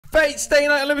Right, Stay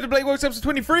Night Unlimited Blade Works episode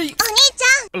 23.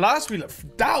 Last week,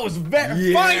 that was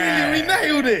very finally we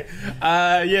nailed it.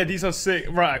 Yeah, these are sick.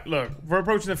 Right, look, we're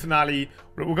approaching the finale.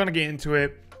 We're gonna get into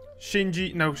it.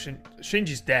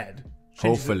 Shinji's dead.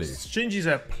 Hopefully. Shinji's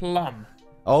a plum.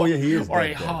 Oh yeah, he is. Or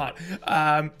a heart.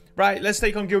 Right, let's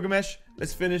take on Gilgamesh.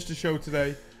 Let's finish the show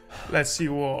today. Let's see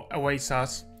what awaits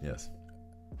us. Yes.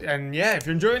 And yeah, if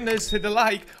you're enjoying this, hit the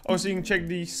like. Also, you can check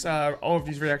these all of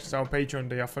these reactions out on Patreon.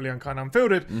 They are fully uncut and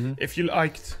unfiltered. If you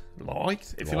liked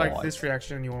this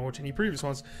reaction and you want to watch any previous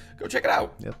ones, go check it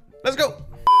out. Yep. Let's go.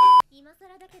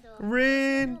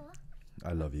 Rin.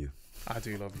 I love you. I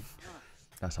do love you.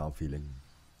 That's how I'm feeling.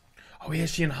 Oh yeah,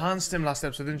 she enhanced him last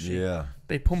episode, didn't she? Yeah.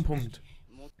 They pummed.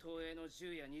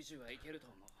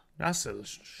 That's a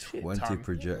shit 20 ton.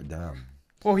 project. Damn.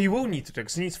 Well, he will need to do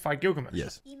because he needs to fight Gilgamesh.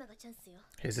 Yes.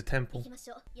 Here's a temple.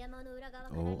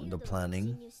 Oh, the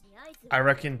planning. I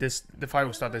reckon the fight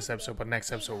will start this episode, but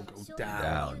next episode will go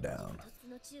down. Down.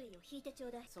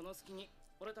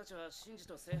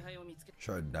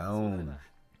 Shut it down.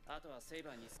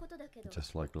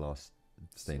 Just like last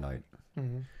Stay Night.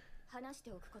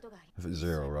 If it's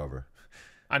zero, rather.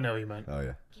 I know you, man. Oh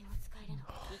yeah.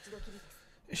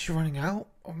 Is she running out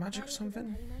of magic or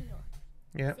something?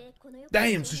 Yeah.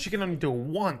 Damn, so she can only do it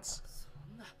once.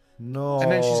 No.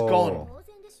 And then she's gone.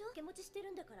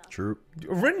 True.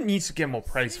 Rin needs to get more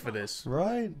praise for this.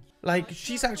 Right. Like,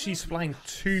 she's actually supplying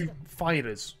 2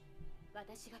 fighters.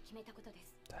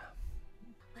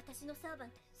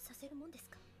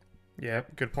 Yeah,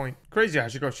 good point. Crazy how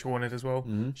she got she wanted as well.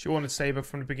 She wanted Saber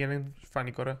from the beginning. She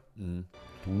finally got her.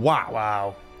 Wow.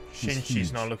 Wow. She's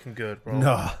She's not looking good, bro.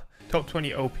 Nah. Top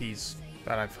 20 OPs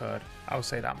that I've heard. I'll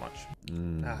say that much.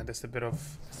 There's a bit of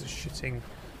the shitting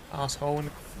asshole in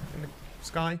the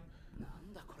sky.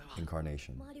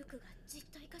 Incarnation.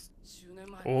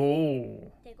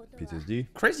 Oh. PTSD.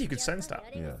 Crazy you could sense that.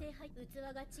 Yeah.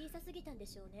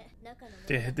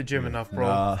 Didn't hit the gym enough, bro.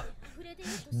 Nah.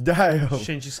 Damn.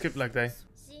 Shinji skipped leg day.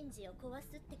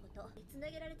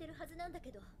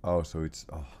 Oh, so it's...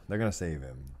 Oh, they're gonna save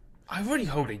him. I really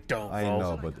hope they don't, bro. I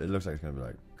know, but it looks like it's gonna be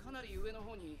like...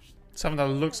 Something that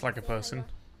looks like a person.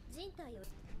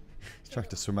 He's trying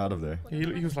to swim out of there. He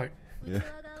was like... Yeah.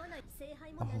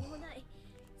 Oh.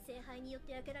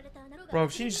 Bro,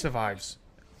 if Shinji survives,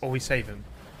 or we save him,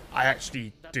 I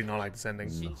actually do not like this ending.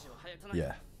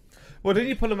 Yeah. Well, they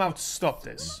need to pull him out to stop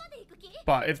this.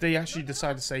 But if they actually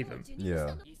decide to save him...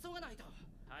 Yeah.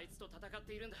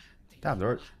 Damn,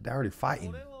 they're already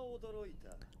fighting.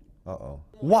 Uh-oh.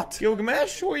 What?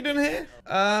 Gilgamesh, what are you doing here?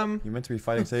 You meant to be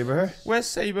fighting Saber? Where's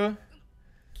Saber?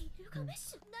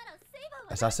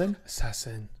 Assassin?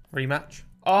 Assassin. Rematch.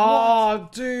 Oh,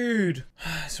 dude.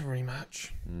 It's a rematch.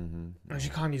 And she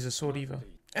can't use a sword either.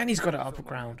 And he's got it upper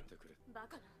ground.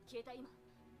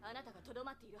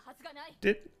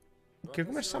 Did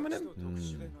Gilgamesh summon him?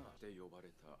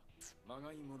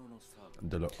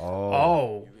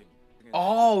 Oh.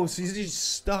 Oh, so he's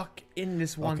just stuck in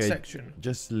this one section.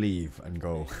 Just leave and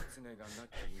go.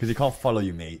 Because he can't follow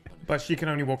you, mate. But she can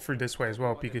only walk through this way as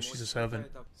well because she's a servant.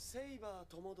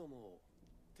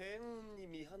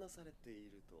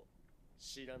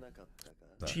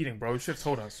 Cheating, bro. You should have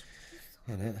told us.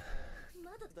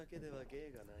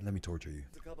 Let me torture you.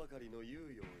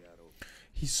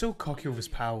 He's so cocky with his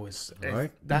powers.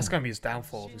 Right? That's going to be his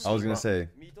downfall. I was going to say.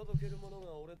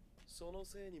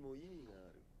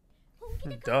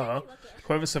 Duh.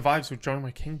 Whoever survives will join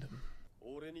my kingdom.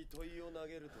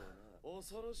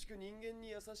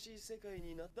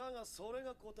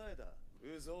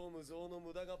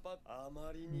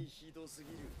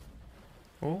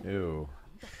 Oh. Ew.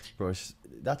 Bro,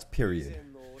 that's period.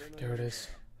 There it is.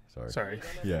 Sorry.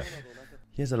 Yeah.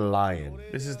 He has a lion.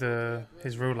 This is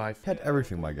his real life. He had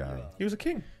everything, my guy. He was a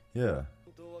king. Yeah.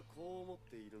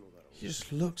 He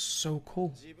just looks so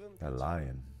cool. A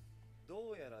lion.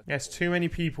 Yes, too many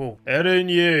people. Eren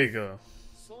Yeager.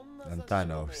 And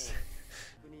Thanos.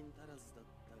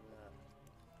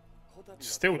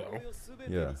 Still though.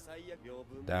 Yeah.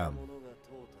 Damn.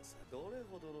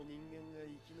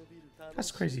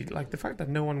 That's crazy. Like the fact that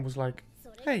no one was like,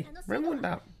 hey, remember when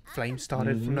that flame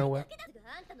started from nowhere?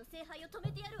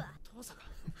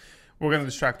 We're gonna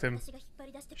distract him.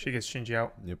 She gets Shinji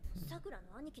out. Yep.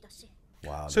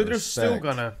 Wow. So they're still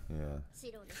gonna... Yeah.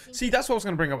 See, that's what I was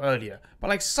gonna bring up earlier. But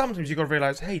like sometimes you gotta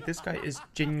realize, hey, this guy is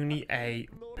genuinely a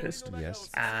pissed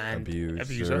and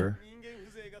abuser.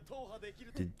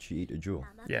 Did she eat a jewel?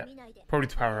 Yeah. Probably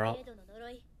to power her up.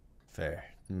 Fair.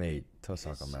 Mate,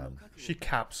 Tosaka, man. She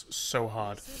caps so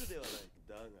hard.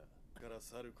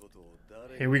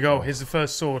 Here we go. Here's the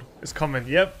first sword. It's coming.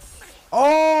 Yep.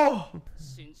 Oh!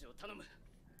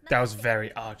 That was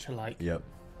very Archer-like. Yep.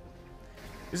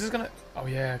 Is this gonna... Oh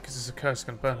yeah, because it's a curse, it's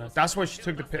gonna burn her. That's why she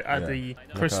took the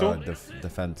crystal.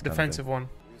 Like defensive one.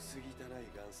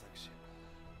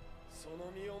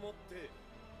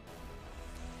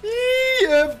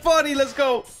 Yeah, buddy, let's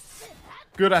go.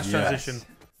 Good ass transition.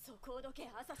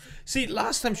 See,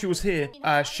 last time she was here,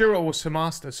 Shiro was her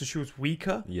master, so she was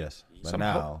weaker. Yes, but so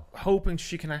now... I'm hoping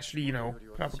she can actually, you know,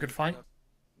 put up a good fight.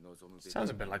 Sounds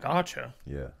a bit like Archer.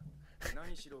 Yeah.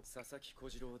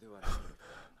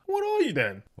 What are you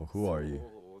then? Well, who are you?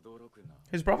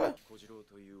 His brother?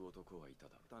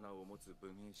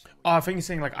 Oh, I think he's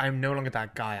saying like, I'm no longer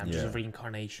that guy, I'm just a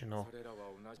reincarnation or...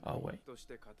 Oh, wait.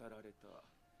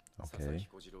 Okay.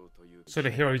 So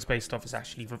the hero he's based off is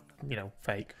actually, you know,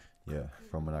 fake. Yeah,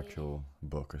 from an actual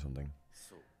book or something.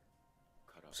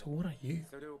 So what are you?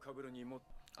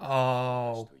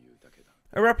 Oh.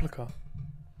 A replica.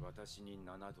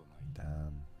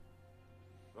 Damn.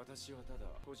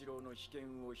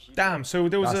 Damn, so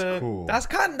there was That's cool.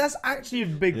 That's actually a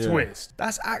big twist.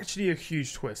 That's actually a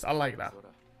huge twist. I like that.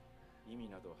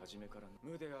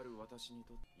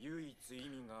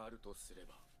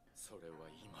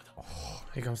 Oh,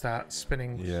 here comes that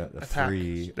spinning attack.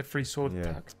 The free sword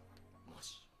attack.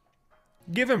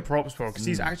 Give him props, bro, because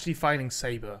he's actually fighting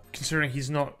Saber. Considering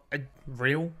he's not a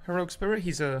real heroic spirit,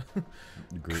 he's a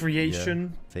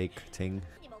creation. Fake thing.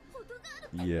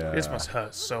 Yeah. This must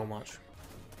hurt so much.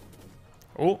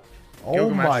 Oh. Oh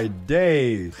Gilgamesh. my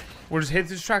days. We're just here to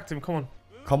distract him. Come on.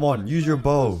 Come on, use your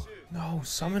bow. No,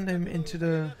 summon him into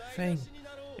the thing.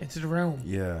 Into the realm.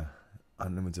 Yeah.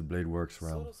 Unlimited Blade Works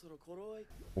realm.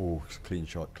 Oh, clean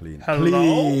shot, clean.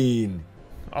 Hello? Clean!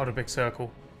 Oh, the big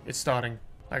circle. It's starting.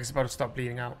 Like it's about to start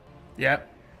bleeding out.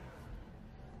 Yep.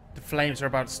 The flames are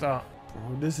about to start.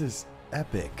 Bro, this is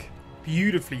epic.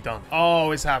 Beautifully done.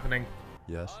 Oh, it's happening.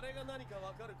 Yes.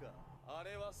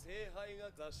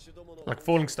 Like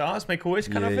falling stars, make a wish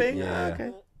kind of thing? Yeah.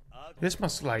 Okay. This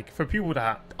must like, for people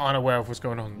that aren't aware of what's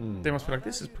going on, they must be like,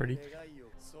 this is pretty.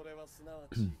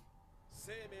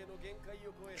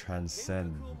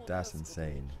 Transcend. That's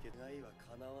insane.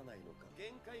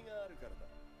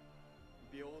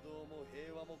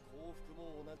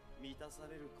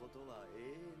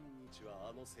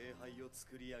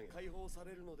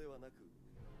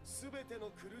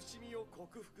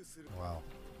 Wow.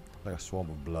 Like a swamp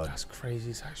of blood. That's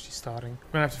crazy, it's actually starting.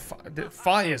 We're gonna have to the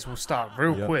fires will start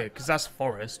real quick, because that's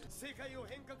forest.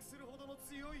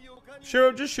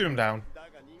 Sure, just shoot him down.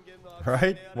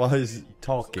 Right? While he's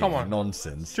talking Come on.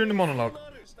 nonsense. During the monologue.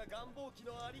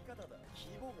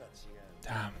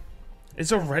 Damn.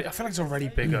 It's already, I feel like it's already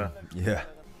bigger. Yeah.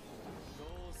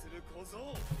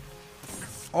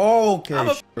 Okay, I'm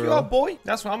a good boy.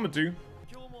 That's what I'm gonna do.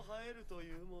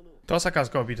 Dosaka's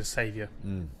gotta be the savior.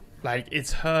 Like,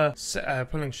 it's her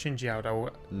pulling Shinji out that will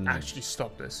actually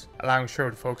stop this, allowing Shiro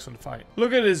to focus on the fight.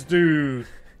 Look at this dude.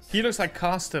 He looks like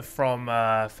Caster from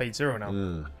Fate Zero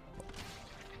now.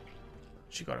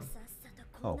 She got him.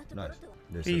 Oh, nice.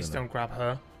 Please don't grab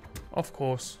her. Of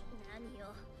course.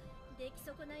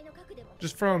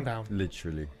 Just throw him down.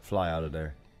 Literally. Fly out of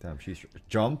there. Damn, she's...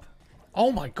 Jump?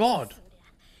 Oh my god.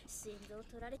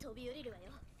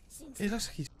 It looks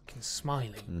like he's fucking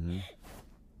smiling.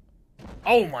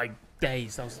 Oh my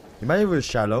days. That was... You might have was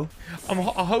shallow. I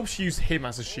hope she used him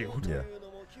as a shield. Yeah.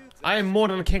 I am more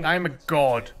than a king. I am a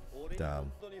god.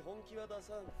 Damn.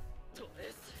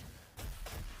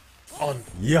 On.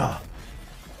 Yeah.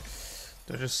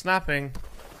 They're just snapping.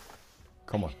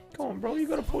 Come on. Come on, bro. You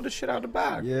gotta pull this shit out of the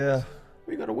bag. Yeah.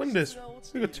 We gotta win this.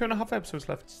 We got 2.5 episodes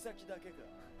left.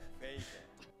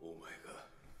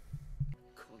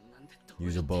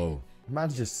 Use a bow.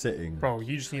 Man's just sitting. Bro,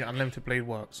 you just need unlimited blade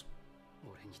works.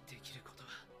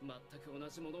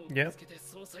 Yep.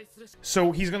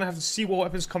 So he's gonna have to see what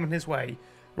weapons coming his way,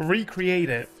 recreate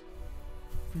it.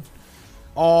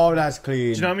 Oh, that's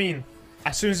clean. Do you know what I mean?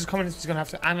 As soon as it's coming, he's gonna have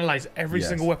to analyze every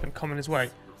single weapon coming his way.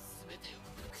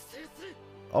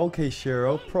 Okay,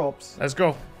 Shiro, props. Let's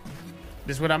go.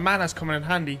 This is where that mana's coming in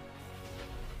handy.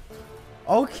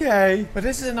 Okay. But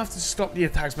this is enough to stop the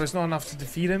attacks, but it's not enough to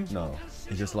defeat him. No,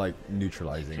 he's just like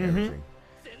neutralizing everything.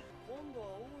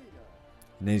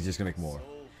 And then he's just gonna make more.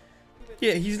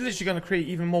 Yeah, he's literally gonna create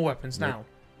even more weapons now.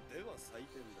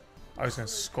 I was gonna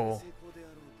score.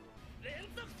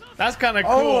 That's kind of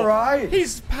cool. Alright.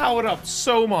 He's powered up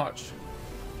so much.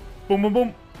 Boom, boom,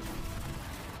 boom.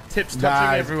 Tips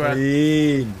touching everywhere.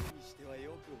 Clean.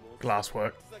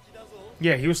 Glasswork.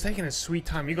 Yeah, he was taking his sweet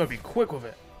time. You gotta be quick with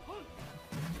it.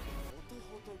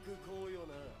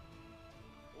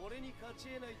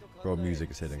 Bro, music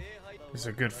is hitting. It's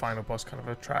a good final boss kind of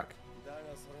a track.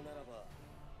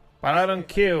 But I don't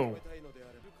kill.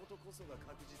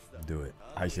 Do it.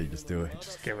 I say just do it.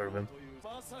 Just get rid of him.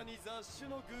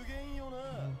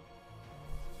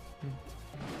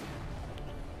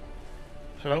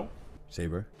 Hello?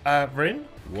 Saber. Rin?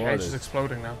 What Okay, it's is- just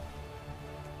exploding now.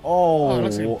 Oh. Oh, it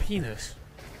looks like a penis.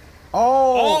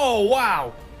 Oh. Oh,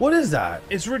 wow! What is that?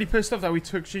 It's really pissed off that we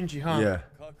took Shinji, huh?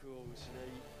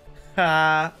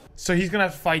 Yeah. So he's gonna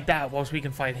have to fight that whilst we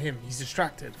can fight him. He's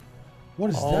distracted. What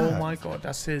is that? Oh my god,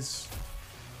 that's his...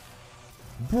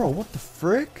 Bro, what the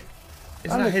frick?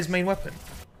 Isn't that his main weapon?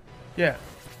 Yeah.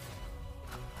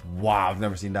 Wow, I've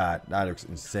never seen that. That looks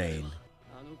insane.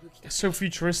 It's so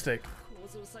futuristic.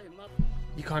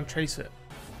 You can't trace it.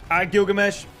 Alright,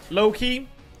 Gilgamesh. Low key,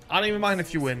 I don't even mind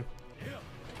if you win.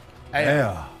 Hey,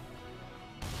 Yeah.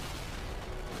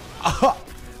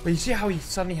 but you see how he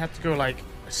suddenly had to go like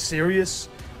serious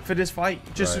for this fight?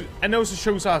 Just Right. and also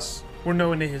shows us we're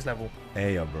nowhere near his level.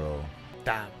 Hey, bro.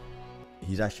 Damn.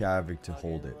 He's actually having to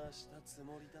hold it.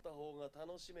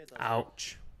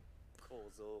 Ouch.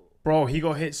 Bro, he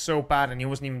got hit so bad and he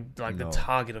wasn't even like No. the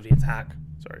target of the attack.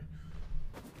 Sorry.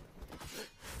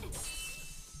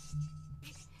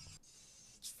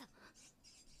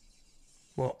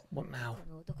 What? What now?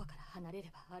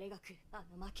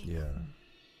 Yeah.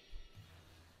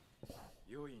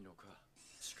 良いのか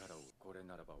力をこれ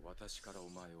ならば私からお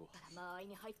前を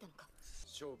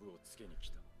勝負をつけに来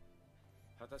た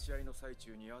果たし合いの最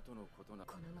中に後のことな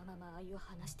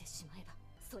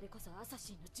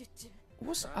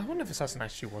What's, I wonder if Assassin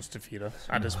actually wants to defeat her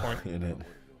at this point. In it.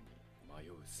 迷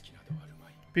う好きなどあるま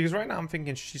い Because right now I'm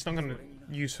thinking she's not going to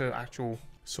use her actual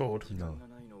sword. No.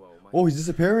 ないのはお前 Oh, he's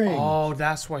disappearing. Oh,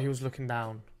 that's why he was looking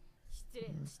down.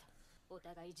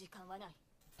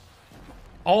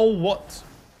 Oh, what?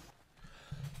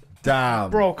 Damn.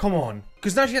 Bro, come on.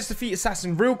 Because now she has to defeat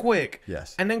Assassin real quick.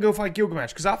 Yes. And then go fight Gilgamesh.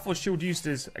 Because I thought she would use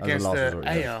this against last the resort,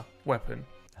 Aya yes. weapon.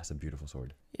 That's a beautiful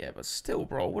sword. Yeah, but still,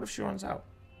 bro. What if she runs out?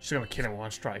 She's going to kill him with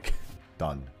one strike.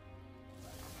 Done.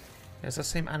 Yeah, it's the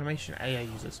same animation Aya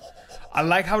uses. I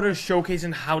like how they're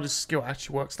showcasing how the skill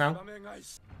actually works now.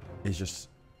 It's just...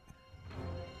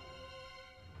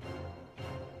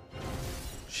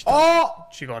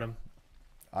 She got him.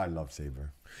 I love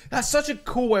Saber. That's such a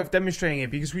cool way of demonstrating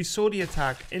it because we saw the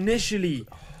attack initially.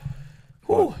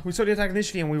 Whew, we saw the attack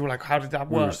initially and we were like, how did that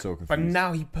We were work? so But confused.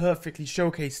 now he perfectly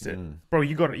showcased it. Bro,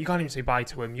 you can't even say bye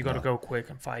to him. You gotta go quick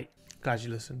and fight. Glad you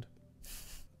listened.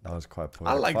 That was quite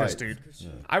I like this fight. dude. Yeah.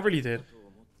 I really did.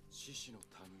 獅子の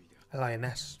類で A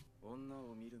lioness. 女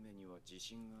を見る目には自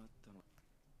信があったの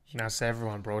That's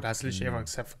everyone, bro. That's literally everyone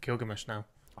except for Gilgamesh now.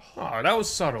 Oh, that was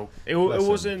subtle. It Listen.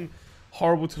 wasn't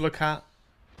horrible to look at.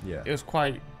 Yeah. It was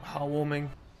quite heartwarming.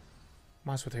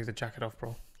 Might as well take the jacket off,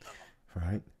 bro.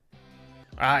 Right?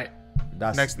 Alright.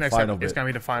 That's Next final it's bit. gonna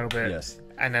be the final bit. Yes.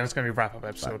 And then it's gonna be wrap-up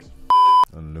episode.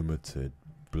 Unlimited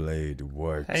blade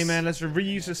works. Hey man, let's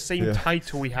reuse the same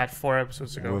title we had 4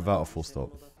 episodes ago. Without a full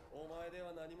stop.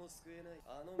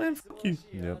 Man, fuck you.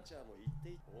 Yep.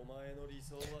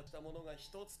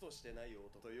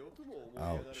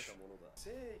 Ouch.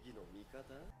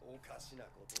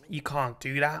 You can't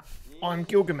do that. I'm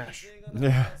Gilgamesh.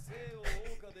 Yeah.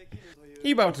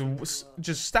 He about to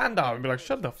just stand up and be like,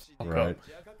 shut the fuck Right. up.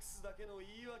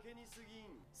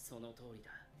 その通り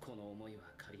だ。この思いは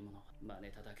借り物。真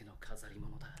似ただけの飾り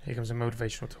物だ。 Here comes a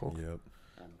motivational talk. Yep.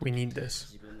 We need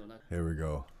this. 自分の中 Here we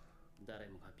go. 誰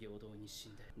もが平等に死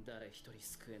んで誰一人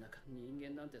救えなかった。人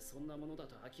間なんてそんなものだ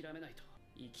と諦めないと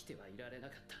生きてはいられな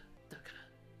かった。だか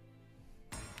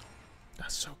That's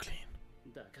so clean.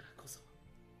 らこそ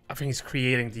I think he's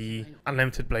creating the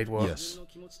unlimited blade work Yes. の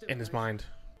気持ちで in his mind.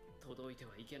 届いて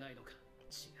はいけないのか。違う。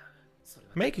それ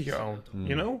は Make it your own,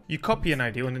 you know? You copy an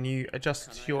idea and then you adjust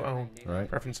it to your own Right.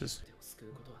 preferences. 手を救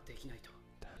うことはできないと。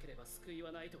なければ救い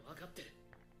はないと分かってる。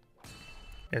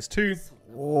 There's 2.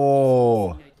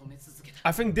 Oh. 止め続けた。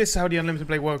 I think this is how the unlimited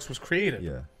blade works was created.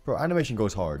 Yeah. Bro, animation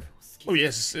goes hard. Oh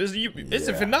yes, it's the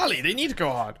Yeah. finale. They need to go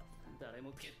hard. 誰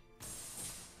もつける。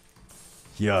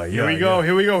 Yeah, Here we go,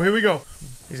 here we go, here we go.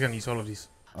 He's gonna use all of these.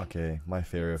 Okay, my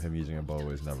theory of him using a bow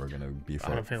is never gonna be I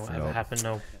for, don't think it'll for ever no. happen,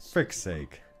 no. Frick's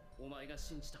sake. お前が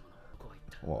信じたもの。こう言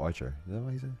った。 What, Archer? Is that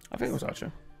what he said? I think it was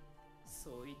Archer.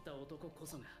 そういった男こ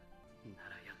そがな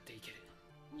らやっていける。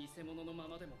偽物のま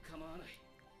までも構わない。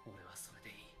俺はそれで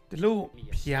いい。 The little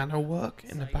piano work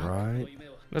in the back. Right.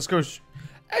 Let's go.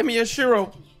 Hey,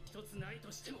 Miyashiro. 一つない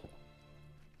としても。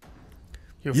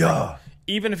 Yeah.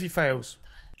 Even if he fails.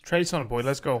 Trace on it, boy.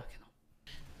 Let's go.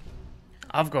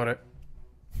 I've got it.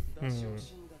 そん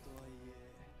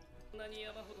なに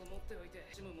山ほど持っておいて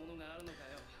死むものがあるのか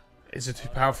よ。 Is it too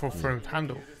powerful for him to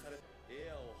handle?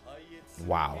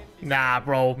 Wow. Nah,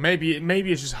 bro. Maybe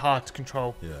it's just hard to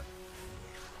control. Yeah.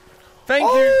 Thank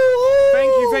Oh! you.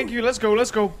 Thank you. Thank you. Let's go.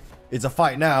 Let's go. It's a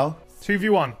fight now.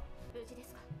 2v1.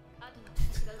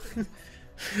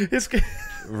 It's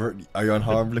Are you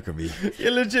unharmed? Look at me.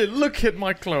 you legit. Look at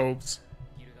my clothes.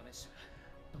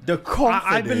 The confidence.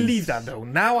 I believe that though.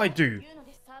 Now I do.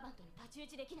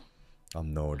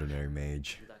 I'm no ordinary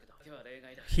mage.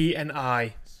 He and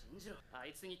I.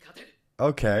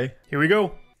 Okay. Here we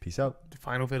go. Peace out. The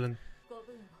final villain.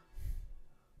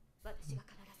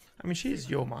 I mean, she is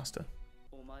your master.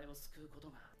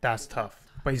 That's tough.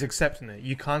 But he's accepting it.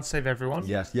 You can't save everyone.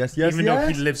 Yes, yes, yes, Even yes. though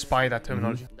he lives by that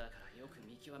terminology.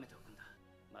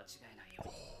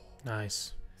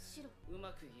 Nice.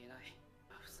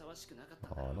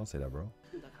 Oh, don't say that, bro.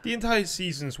 The entire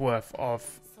season's worth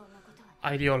of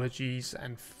ideologies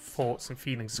and thoughts and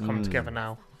feelings is coming together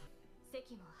now.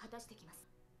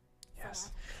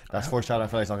 Yes. That's foreshadowing. I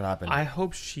feel like it's not gonna happen. I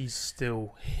hope she's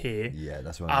still here. Yeah,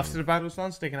 that's what After I the mean. battle's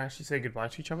done, so they can actually say goodbye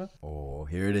to each other. Oh,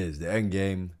 here it is. The end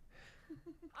game.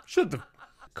 Should the...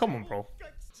 Come on, bro.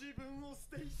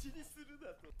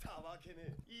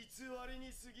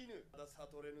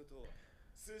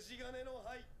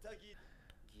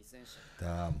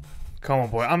 Damn. Come on,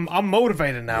 boy. I'm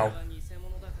motivated now.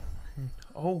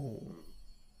 Oh.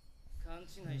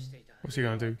 What's he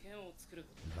gonna do?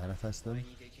 Manifest them.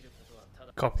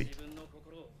 Copy.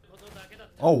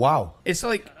 Oh, wow. It's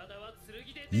like...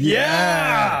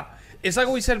 Yeah! It's like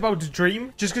what we said about the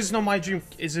dream. Just because it's not my dream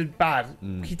isn't bad.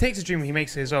 He takes a dream, he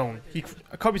makes it his own. He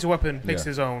copies a weapon, makes it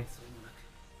his own.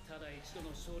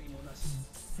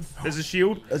 There's a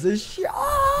shield. There's a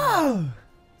shot.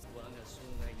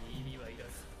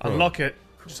 Unlock it.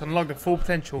 Just unlock the full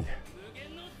potential.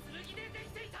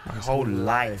 My whole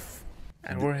life.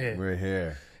 And we're here. We're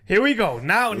here. Here we go.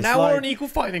 Now It's we're like- on equal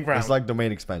fighting ground. It's like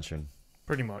domain expansion.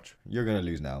 Pretty much. You're gonna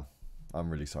lose now. I'm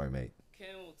really sorry, mate.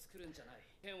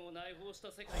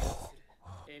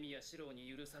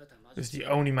 This is the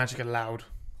only magic allowed.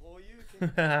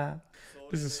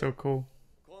 This is so cool.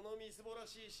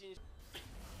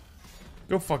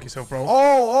 Go fuck yourself, bro.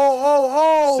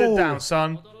 Oh! Sit down,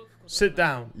 son. Sit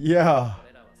down. Yeah.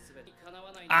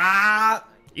 Ah!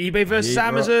 eBay versus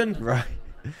Amazon. Right.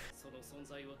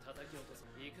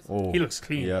 Oh. He looks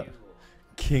clean. Yeah.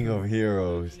 King of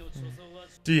heroes.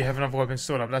 Do you have another weapon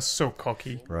stored up? That's so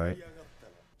cocky. Right.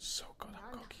 So goddamn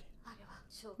cocky.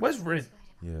 Where's Rin?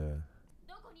 Yeah.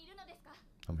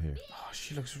 I'm here. Oh,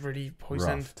 she looks really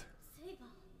poisoned. Ruffed.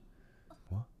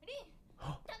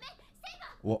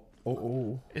 What? What?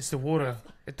 Oh. It's the water.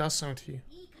 It does something to you.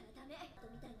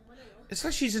 It's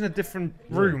like she's in a different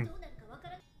room.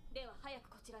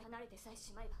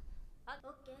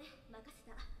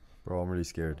 Bro, I'm really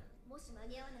scared.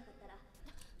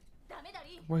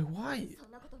 Wait, why?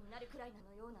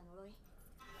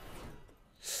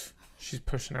 She's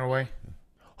pushing her away.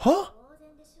 Huh?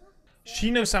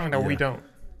 She knows something that we Yeah. don't.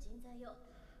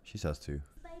 She says too.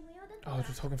 Oh,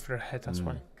 they're talking through her head, that's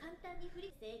why.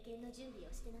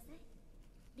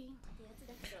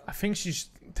 I think she's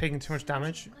taking too much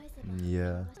damage.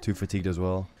 Yeah. Too fatigued as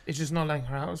well. It's just not letting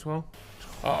her out as well.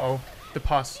 Uh-oh. The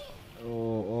pass.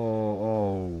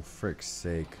 Oh, frick's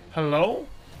sake. Hello?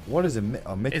 What is it?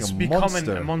 Making It's a becoming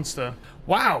monster. a monster.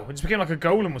 Wow, it just became like a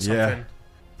golem or something. Yeah.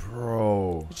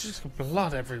 Bro. It's just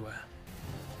blood everywhere.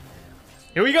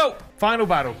 Here we go. Final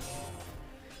battle.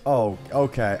 Oh,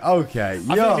 okay. I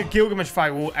Yeah. think the Gilgamesh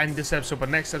fight will end this episode, but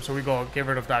next episode we gotta get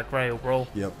rid of that grail, bro.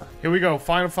 Yep. Here we go.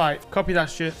 Final fight. Copy that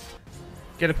shit.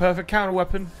 Get a perfect counter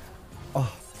weapon.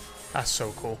 Oh. That's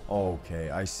so cool. Okay,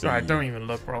 I see. Alright, don't even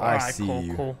look, bro. I Alright, see cool,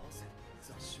 you. cool.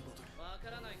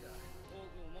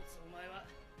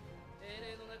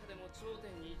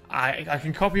 I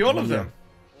can copy all of them.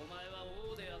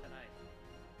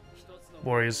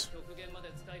 Warriors.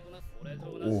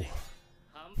 Oh.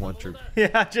 One trick.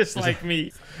 Yeah, just like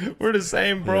me. We're the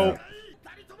same, bro. Yeah.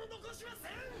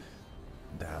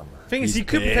 Damn. Thing is, He's he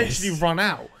could pissed. potentially run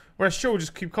out. Whereas sure,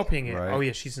 just keep copying it. Right. Oh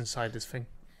yeah, she's inside this thing.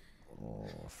 Oh,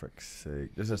 frick's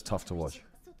sake. This is tough to watch.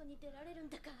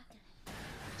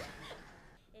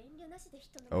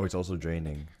 Oh, it's also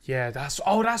draining. Yeah, that's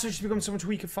why she's become so much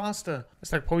weaker faster.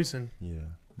 It's like poison. Yeah.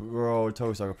 Bro,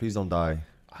 Tosaka, please don't die.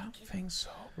 I don't think so,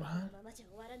 man.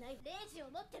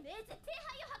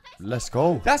 Let's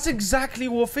go. That's exactly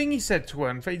what Thingy said to her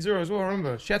in Fate Zero as well,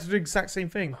 remember? She had to do the exact same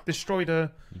thing. Destroy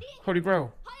the Holy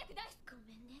Grail.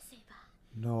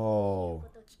 No.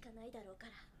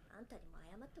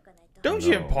 Don't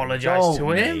you No. apologize to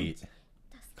Don't, him? mate.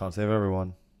 Can't save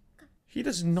everyone. He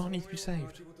does not need to be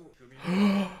saved.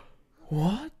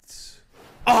 What?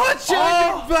 Oh, it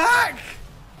turned him back!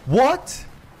 What?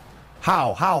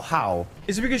 How?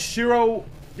 Is it because Shiro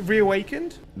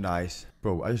reawakened? Nice.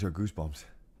 Bro, I just got goosebumps.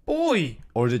 Boy!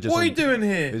 Or is it just what are you doing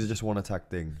here? Is it just one attack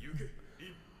thing?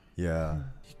 Yeah.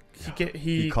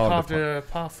 He carved a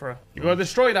path for her. You gotta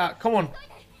destroy that. Come on.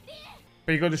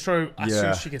 But you gotta destroy as soon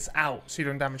as she gets out so you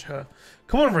don't damage her.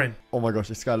 Come on, Rin. Oh my gosh,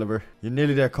 Excalibur. You're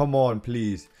nearly there. Come on,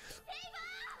 please.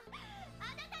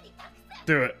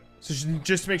 Do it. So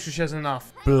just to make sure she has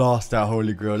enough. Blast that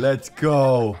Holy Grail. Let's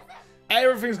go.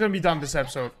 Everything's gonna be done this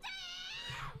episode.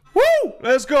 Woo!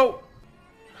 Let's go.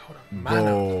 Hold on, mana.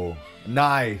 Bro.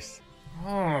 Nice.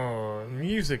 Oh,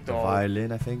 music, The dog.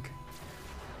 violin, I think.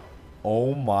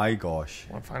 Oh my gosh.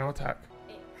 One final attack.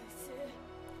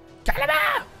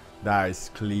 Caliber! That is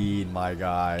clean, my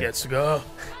guy. Gets to go.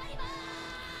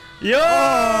 Yo!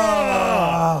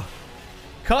 Ah!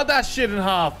 Cut that shit in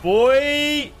half,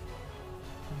 boy!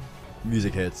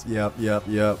 Music hits. Yep.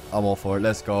 I'm all for it.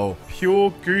 Let's go.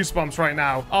 Pure goosebumps right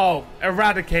now. Oh,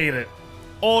 eradicate it.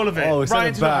 All of it. Oh, right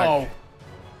into the hole.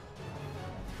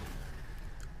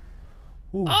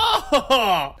 Ooh.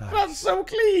 Oh! Nice. That's so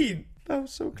clean. That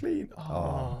was so clean.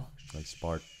 Oh. Like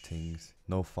spark things.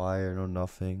 No fire, no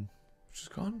nothing. She's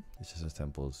gone? It's just his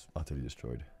temple's utterly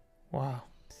destroyed. Wow.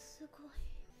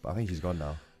 But I think she's gone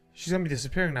now. She's gonna be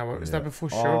disappearing now. Is Yeah. that before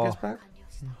Shiro Oh. gets back?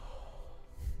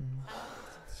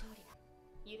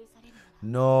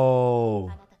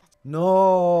 No.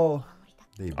 No.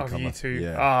 They Of become you a- two.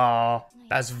 Yeah. Ah,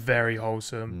 that's very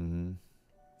wholesome.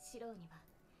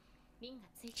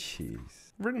 Jeez.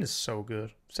 Rin is so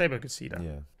good. Saber could see that.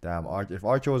 Yeah. Damn. If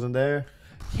Archer wasn't there.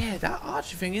 Yeah, that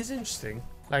Archer thing is interesting.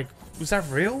 Like, was that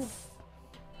real?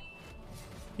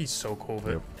 He's so cool with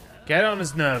it. Yep. Get on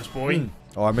his nerves, boy.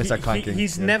 Oh, I missed that clanking.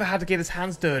 He's Yeah. never had to get his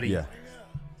hands dirty. Yeah.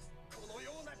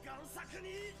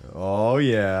 Oh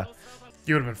yeah.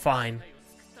 You would have been fine.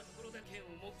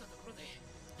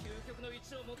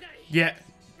 Yeah.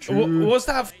 True. What's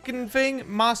that fucking thing?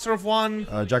 Master of one.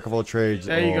 Jack of all trades.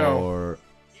 There you go. Or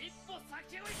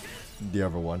the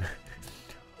other one.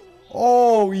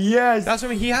 Oh yes. That's what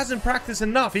I mean. He hasn't practiced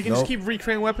enough. He can just Nope. keep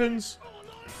recreating weapons.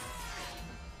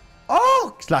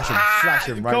 Oh! Slash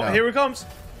him right now. Here it comes.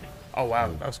 Oh wow,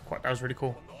 that was really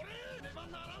cool.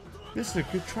 This is a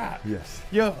good track. Yes.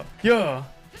 Yeah.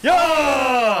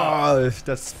 Oh,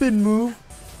 that spin move.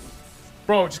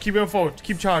 Bro, just keep going forward.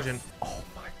 Keep charging. Oh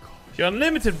my god. You're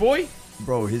unlimited, boy.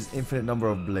 Bro, his infinite number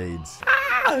of blades.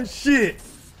 Ah, shit.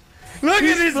 Look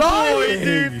at this boy, flying.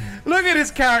 dude. Look at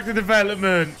his character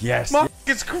development. Yes.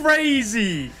 It's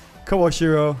crazy. Come on,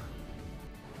 Shiro.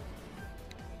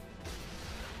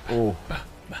 Oh.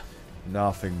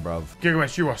 Nothing, bruv.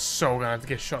 Gilgamesh, you are so gonna have to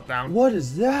get shot down. What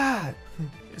is that?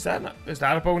 Is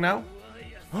that a bow now?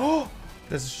 Oh,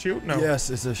 there's a shield? No. Yes,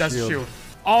 it's a That's shield. a shield.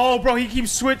 Oh, bro, he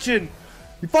keeps switching.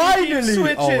 Finally!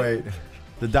 switching. Oh, wait.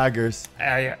 The daggers.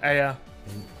 Yeah.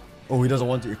 Oh, he doesn't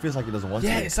want to. It feels like he doesn't want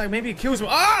Yeah, to. it's like maybe it kills him.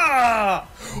 Ah!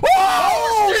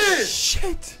 Oh, shit!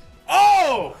 Shit!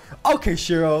 Oh! Okay,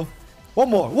 Shiro. One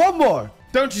more.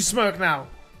 Don't you smirk now.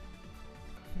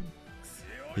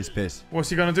 He's pissed. What's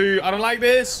he gonna do? I don't like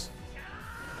this.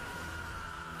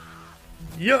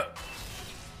 Yeah.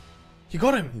 He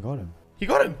got him. He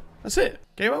got him. That's it.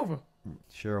 Game over.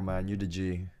 Shiro, man, you the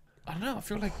G. I don't know. I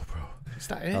feel like, bro, is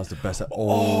that it? That was the best.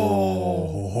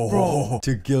 Oh, bro.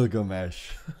 To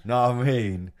Gilgamesh. Know what I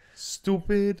mean?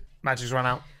 Stupid. Magic's run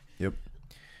out. Yep.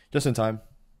 Just in time.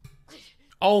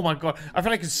 Oh my god. I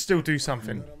feel like I can still do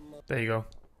something. There you go.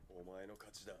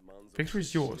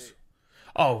 Victory's yours.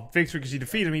 Oh, victory because you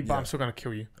defeated me, but I'm still gonna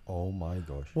kill you. Oh my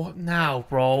gosh. What now,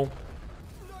 bro?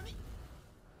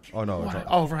 Oh no. What?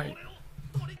 Oh, right.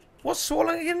 What's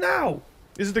swallowing him now?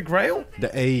 Is it the Grail?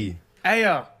 The A.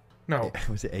 Aya. No.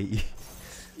 Was it AE?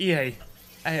 EA.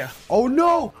 Aya. Oh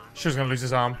no! She was gonna lose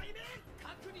his arm.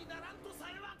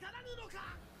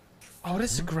 Oh,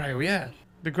 this is the Grail, yeah.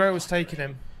 The Grail was taking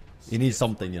him. He needs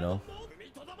something, you know.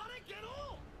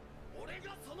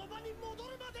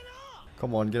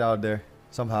 Come on, get out of there.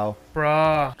 Somehow.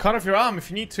 Bruh. Cut off your arm if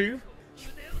you need to.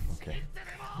 Okay.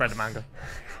 Read the manga.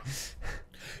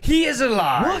 He is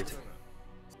alive. What?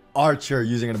 Archer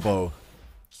using a bow.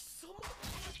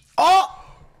 Oh!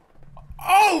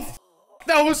 Oh!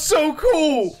 That was so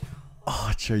cool.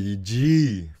 Archer, you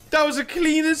G. That was the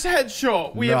cleanest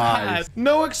headshot we have Nice. had.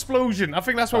 No explosion. I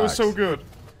think that's why it was so Facts.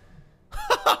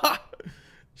 good.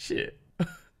 Shit.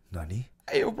 Nani?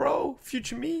 Hey, yo, bro.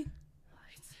 Future me.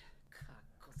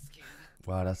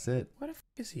 Wow, that's it. Where the f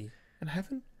is he? In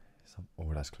heaven?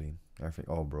 Oh, that's clean. Everything.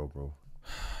 Oh, bro.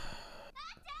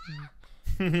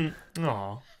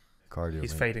 Aw. Cardio.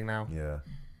 He's mate. fading now. Yeah.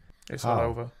 It's How? all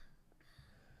over.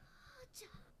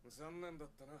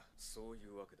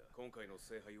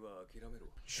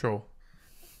 Sure.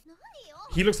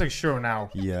 He looks like Shiro now.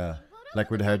 Yeah. Like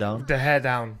with the hair down? With the hair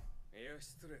down.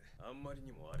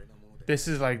 This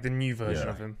is like the new version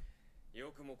of him.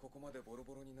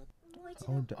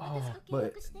 Oh,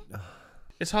 but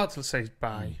it's hard to say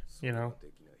bye, you know?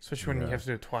 Especially when you have to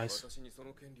do it twice.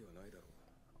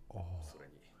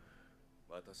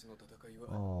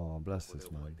 oh, bless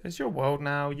this man. It's your world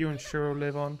now. You and Shiro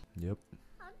live on. Yep.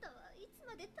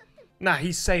 Nah,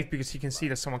 he's safe because he can see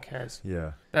that someone cares.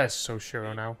 Yeah. That's so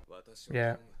Shiro now.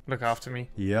 Yeah, look after me.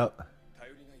 Yep.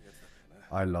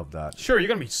 I love that. Sure, you're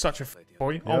gonna be such a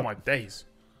boy. Yep. Oh my days.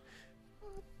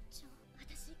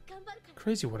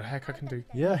 Crazy what a heck I can do.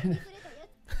 Yeah.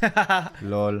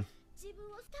 Lol.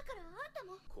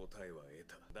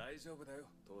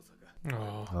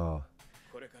 Oh.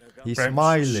 He's Brent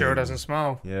smiling. Sure doesn't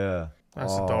smile. Yeah.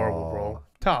 That's adorable, bro.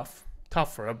 Tough.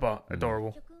 Tough for her, but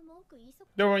adorable.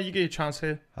 Don't worry, you get your chance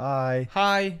here. Hi.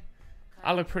 Hi.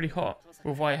 I look pretty hot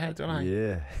with white hair, don't I?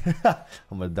 Yeah.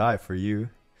 I'm gonna die for you.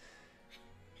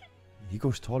 He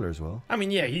goes taller as well. I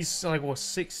mean, yeah, he's like, what,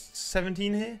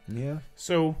 17 here? Yeah.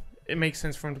 So, it makes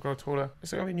sense for him to grow taller.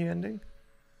 Is there gonna be a new ending?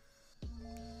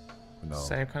 No.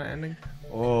 Same kind of ending?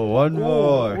 Oh, one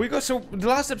more. We got, so, the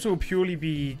last episode will purely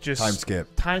be just...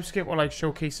 Time skip or like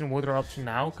showcasing what they're up to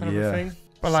now kind of a thing.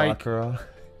 But like... Sakura.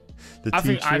 The I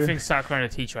teacher. think Sakura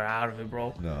and the teacher are out of it,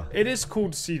 bro. No. It is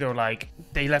cool to see though, like,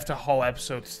 they left a whole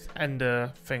episode and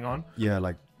the thing on. Yeah,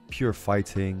 like pure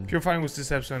fighting. Pure fighting was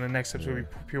this episode, and the next episode will be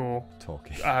pure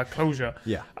talking. Closure.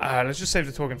 Yeah. Let's just save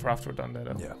the talking for after we're done there,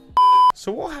 though. Yeah.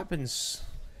 So what happens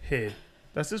here?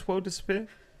 Does this world disappear?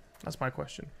 That's my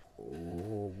question.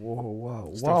 Oh,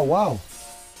 whoa, wow. Wow.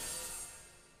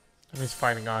 And he's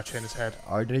fighting Archer in his head.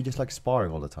 Are they just like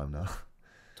sparring all the time now?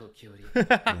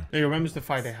 He remembers the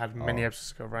fight they had many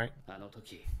episodes ago, right?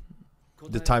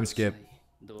 The time skip.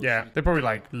 Yeah, they probably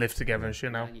like live together and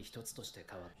shit now.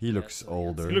 He looks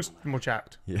older. He looks more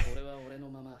jacked. Yeah.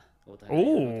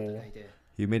 Oh.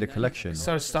 He made a collection.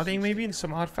 Started studying maybe in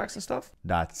some artifacts and stuff.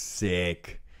 That's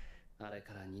sick.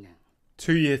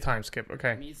 2-year time skip.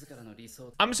 Okay.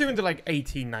 I'm assuming they're like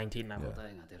 18, 19 now. Yeah.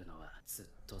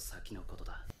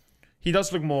 He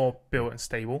does look more built and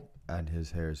stable. And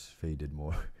his hair's faded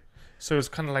more. So it's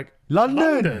kind of like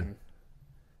London.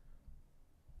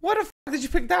 Why the f did you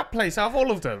pick that place out of all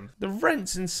of them? The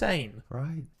rent's insane.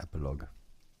 Right. Epilogue.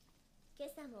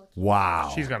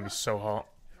 Wow. She's gonna be so hot.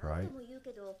 Right.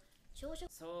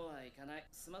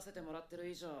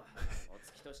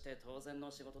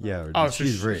 Yeah. Oh, so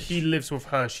she's rich. he lives with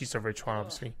her. She's a rich one,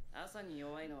 obviously.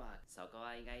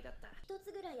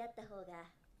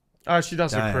 Oh, she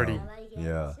does look pretty.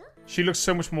 Yeah. She looks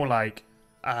so much more like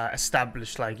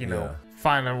established, like, you know,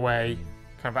 find a way,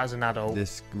 kind of as an adult.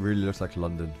 This really looks like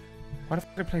London. Why the f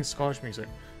are they playing Scottish music?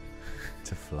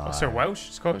 To fly. Oh, so Welsh?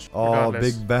 Scottish? Oh,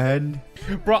 Regardless. Big Ben.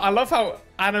 Bro, I love how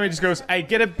anime just goes, hey,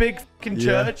 get a big fucking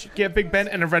church, get a Big Ben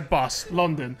and a red bus.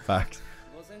 London. Fact.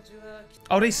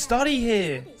 Oh, they study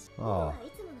here. Oh.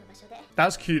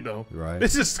 That's cute, though. Right.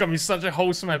 This is going to be such a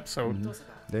wholesome episode.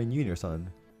 They're in uni or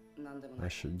something. I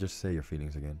should just say your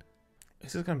feelings again.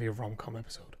 This is going to be a rom-com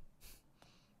episode.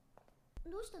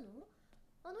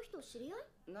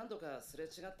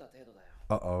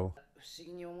 Uh-oh.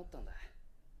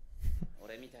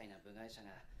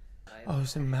 Oh,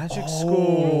 it's a magic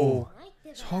school.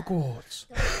 It's Hogwarts.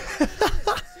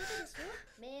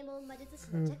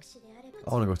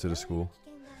 I want to go to the school.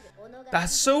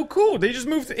 That's so cool. They just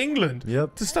moved to England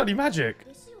Yep. to study magic.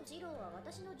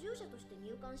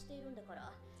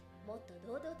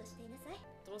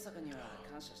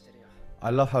 I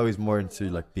love how he's more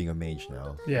into like being a mage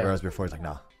now. Yeah. Whereas before he's like,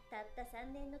 nah.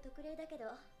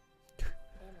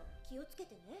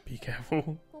 Be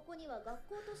careful.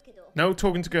 No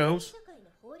talking to girls.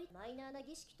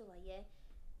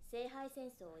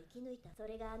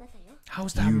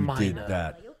 How's that You minor? did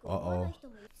that. Uh-oh.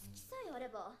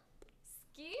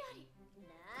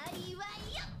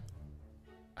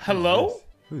 Hello?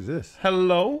 Who's this?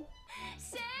 Hello?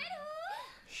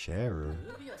 Cheryl.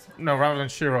 No, rather than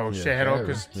Shiro. Yeah, Shiro, Shiro,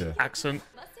 because yeah. accent.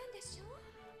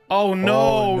 Oh no!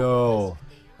 Oh no!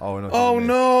 Oh no! Oh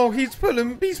no! He's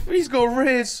pulling. He's got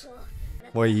Riz.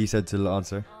 What he said to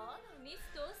answer?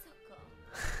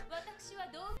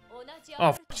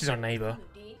 Oh, she's our neighbor.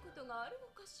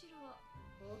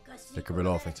 They could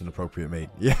off. It's an appropriate mate.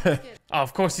 Yeah. Oh,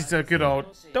 of course he's a good old.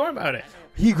 Don't worry about it.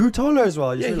 He grew taller as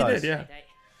well. Yeah, he did. Yeah.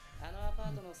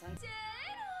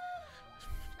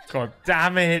 God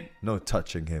damn it! No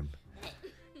touching him.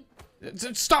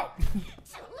 Stop!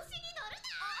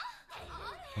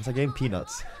 It's like game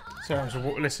Peanuts. So I was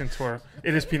listening to her.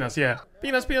 It is Peanuts, yeah.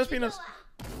 Peanuts, Peanuts, Peanuts.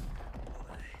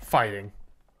 Fighting.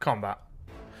 Combat.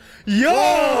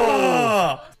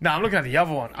 Yeah! Now I'm looking at the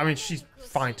other one. I mean, she's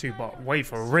fine too, but wait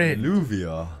for it.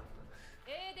 Luvia.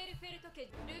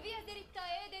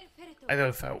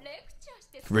 Edelfelt.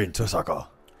 Rin Tosaka.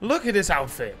 Look at this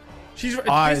outfit. This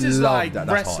is love like that.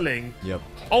 That's wrestling. Hot. Yep.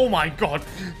 Oh my god.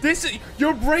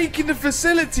 You're breaking the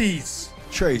facilities.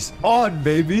 Trace on,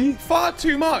 baby. Far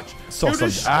too much. Saw You're some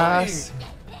destroying. ass.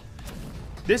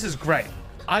 This is great.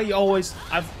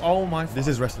 This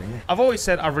is wrestling. Yeah. I've always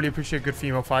said I really appreciate a good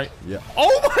female fight. Yeah.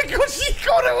 Oh my god, she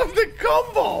got it with the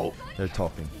combo. They're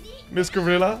talking. Miss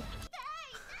Gorilla.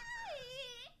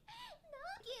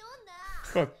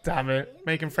 God damn it.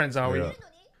 Making friends, are we? Yeah.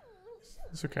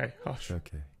 It's okay. Hush.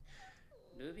 Okay.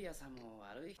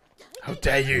 How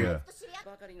dare you? Yeah.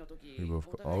 We both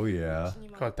go, oh yeah.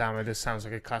 God damn it, this sounds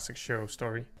like a classic Shiro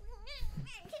story.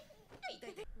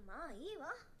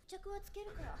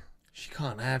 She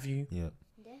can't have you. Yeah.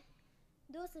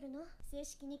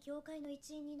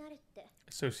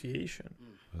 Association.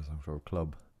 That's some sort of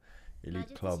club.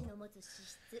 Elite club.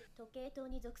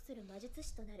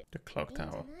 The clock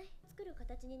tower.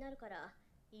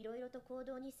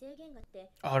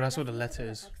 Oh, that's what the letter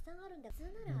is.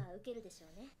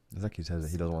 Exactly, he says that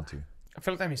he doesn't want to. I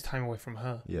feel like that means time away from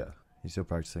her. Yeah. He's still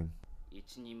practicing. A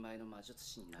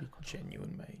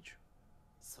genuine mage.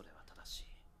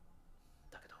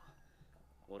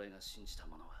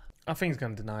 I think he's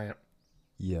gonna deny it.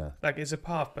 Yeah. Like, it's a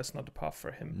path, but it's not the path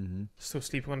for him. Still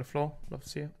sleeping on the floor. Love to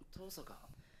see it.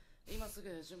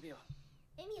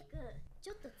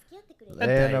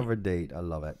 Another date. I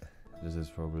love it. This is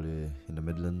probably in the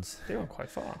Midlands. They went quite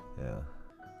far. Yeah.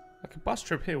 Like, a bus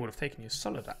trip here would have taken you a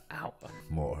solid hour.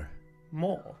 More.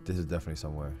 This is definitely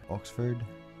somewhere. Oxford?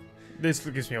 This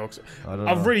gives me Oxford.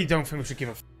 I really don't think we should give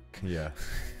a Yeah.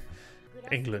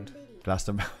 England.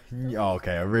 Glastonbury. Oh,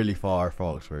 okay, really far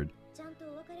for Oxford.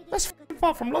 That's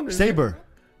far from London. Sabre.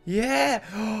 Yeah.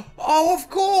 Oh, of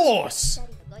course.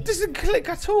 Doesn't click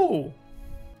at all.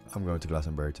 I'm going to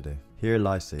Glastonbury today. Here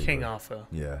lies Sabre. King Arthur.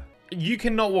 Yeah. You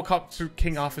cannot walk up to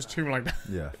King Arthur's tomb like that.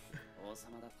 Yeah.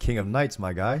 King of Knights,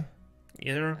 my guy.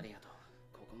 Either.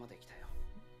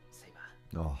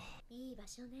 Oh.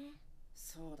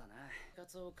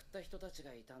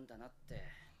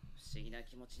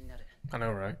 I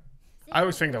know, right? I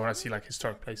always think that when I see like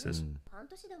historic places.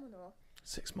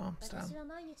 6 months, damn.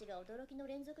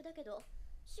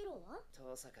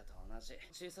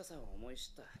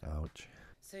 Ouch.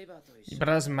 But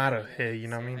it doesn't matter here, you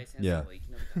know what I mean? Yeah.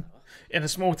 In a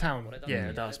small town, yeah,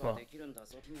 it does, but...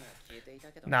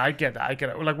 Nah, I get that, I get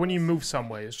it. Like, when you move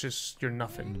somewhere, it's just, you're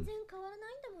nothing.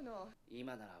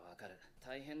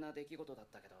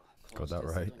 Got that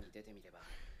right.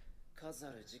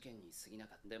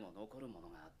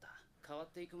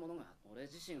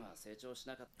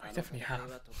 I definitely have.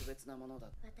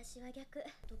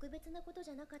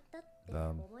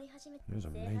 He was a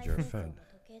major fan.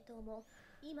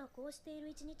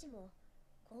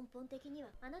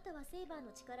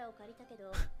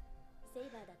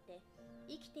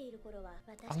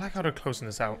 I like how they're closing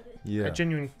this out. Yeah. A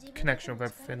genuine connection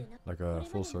with everything. Like a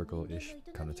full circle-ish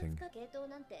kind of thing.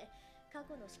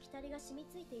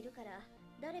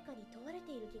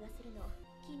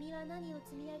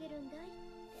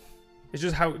 It's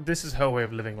just how this is her way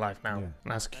of living life now. Yeah.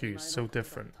 And that's cute, so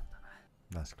different.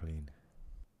 That's clean.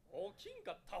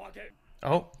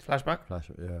 Oh, flashback.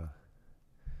 Yeah.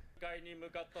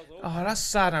 Oh, that's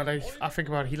sad now that I think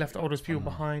about it. He left all those people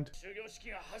behind.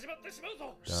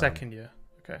 Second year.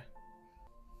 Okay.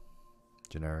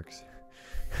 Generics.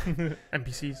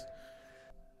 NPCs.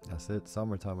 That's it.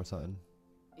 Summertime or something.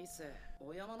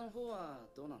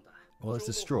 Well, it's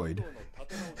destroyed.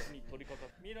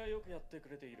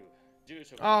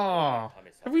 Oh,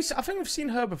 have we? I think we've seen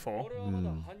her before.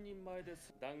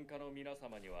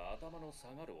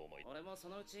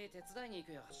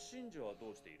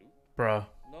 Bruh.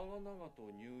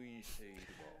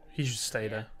 He should stay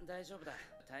there.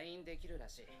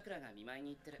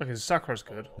 Okay, Sakura's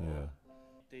good. Yeah.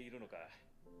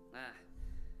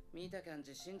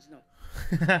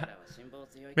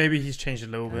 Maybe he's changed a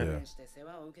little bit.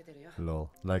 Yeah.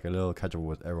 Like a little catch up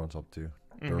with what everyone's up to.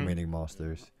 The remaining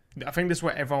masters. I think this is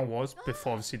where everyone was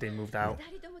before obviously they moved out.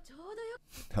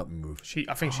 Help me move.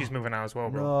 I think she's moving out as well,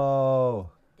 bro.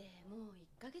 No.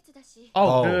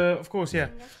 Oh, of course, yeah.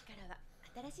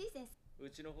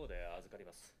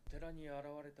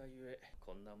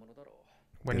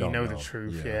 When you know the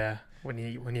truth, yeah. When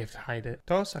you have to hide it.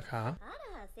 Tosaka.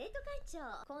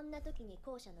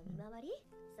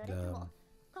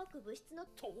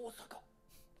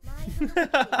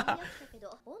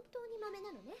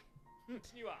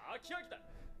 には飽き飽きだ。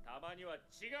たまには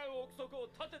違う憶測を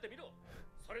立ててみろ。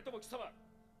それとも貴様、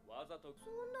わざと。そ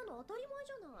んなの当たり前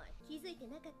じゃない。気づいて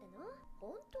なかったの？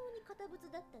本当に堅物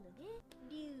だったのね。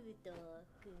竜斗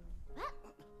くんは。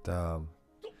Damn.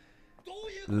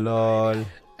 Lol.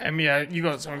 Yeah, you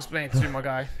got some explaining to my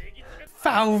guy.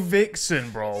 Foul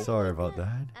Vixen, bro. Sorry about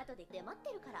that.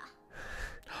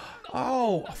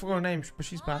 Oh, I forgot her name, but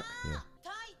she's back. Yeah.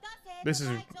 This is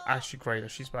actually great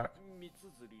that she's back.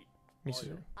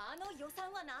 Mitsuru.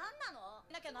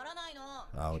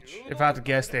 Ouch. If I had to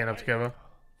guess, they end up together.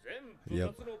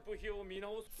 Yep.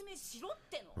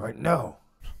 Right now.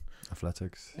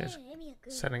 Athletics. Yes.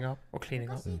 Setting up or cleaning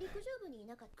up.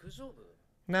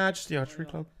 Nah, just the archery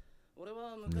club.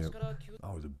 Yep.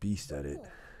 I was a beast at it.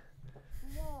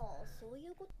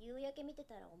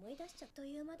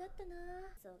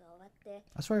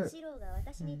 I swear.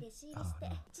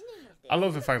 I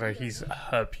love the fact that he's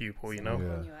her pupil, you know?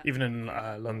 Yeah. Even in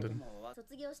London.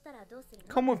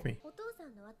 Come with me.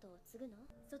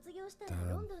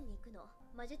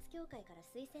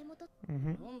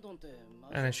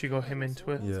 And then she got him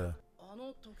into it. Yeah.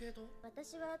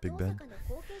 Big Ben.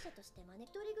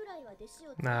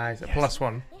 Nice.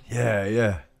 +1. Yeah,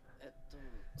 yeah.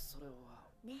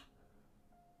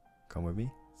 Come with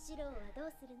me.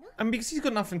 And because he's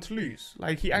got nothing to lose.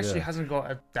 Like, he actually Yeah. hasn't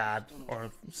got a dad or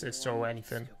a sister or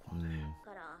anything.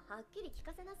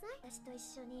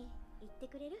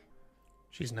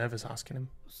 She's nervous asking him.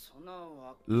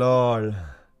 Lol.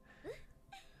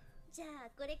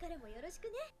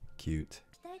 Cute.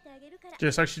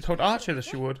 Just like she told Archer that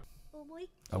she would.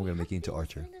 I'm gonna make you into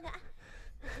Archer.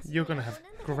 You're gonna have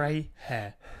grey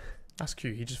hair. That's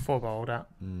cute. He just thought about all that.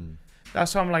 Mm.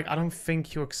 That's why I'm like, I don't think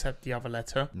he'll accept the other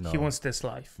letter. No. He wants this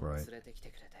life. Right.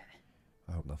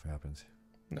 I hope nothing happens.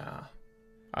 Nah.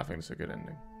 I think it's a good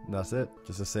ending. And that's it.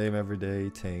 Just the same everyday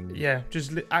thing. Yeah,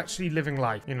 just actually living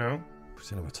life, you know?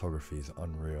 Cinematography is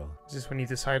unreal. Is this when he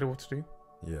decided what to do?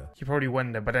 Yeah. He probably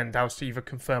went there, but then that was to either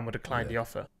confirm or decline the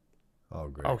offer. Oh,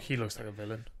 great. Oh, he looks like a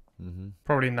villain. Mm-hmm.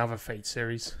 Probably another Fate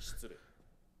series.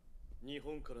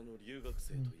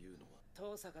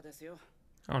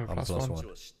 Only I'm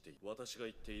 +1.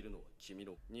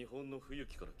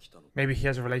 Maybe he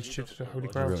has a relationship to the Holy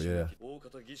Grail. Real, yeah.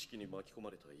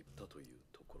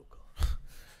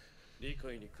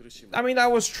 I mean,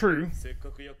 that was true.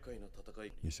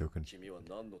 You still can.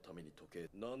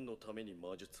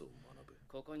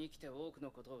 ここに来て多くの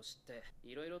ことを知って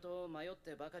いろいろと迷っ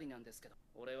てばかりなんですけど、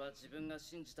俺は自分が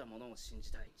信じたものを信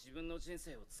じたい。自分の人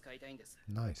生を使いたいんです。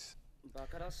 Nice. バ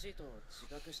カらしいと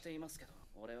自覚していますけど、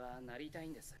俺はなりたい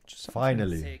んです。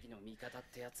 Finally. 正義の味方っ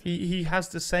てやつ。 He has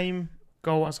the same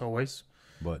goal as always,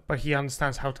 But but he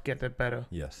understands how to get there better.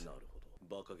 yes.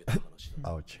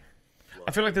 Ouch.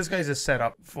 I feel like this guy is a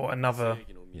setup for another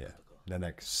Yeah. The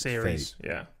next series. Fate.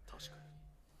 Yeah.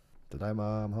 Did I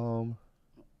mom home?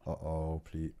 Uh-oh,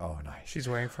 please. Oh, nice. She's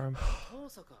waiting for him.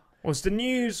 What's the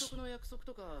news?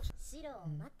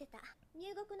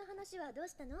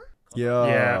 Yeah.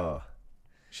 Yeah.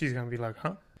 She's gonna be like,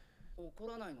 huh?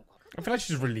 I feel like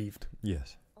she's relieved.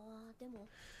 Yes.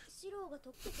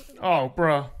 Oh,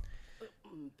 bruh.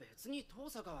 別に遠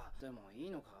坂はでもいい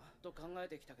のかと考え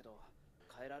てきたけど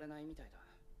変えられないみたいだ。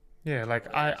 Yeah, like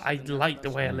I like the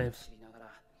way I live. 知りなが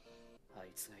らあ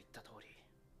いつが言った通り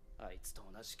あいつと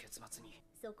同じ結末に。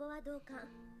 But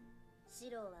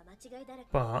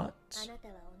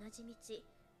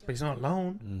he's not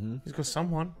alone. Mm-hmm. He's got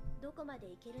someone.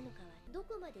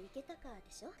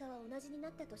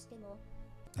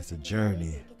 It's a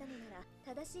journey.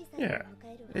 Yeah.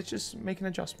 It's just making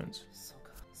adjustments. そう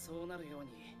か、そうなるよう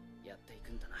にやってい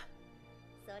くんだな。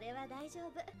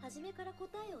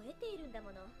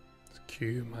 It's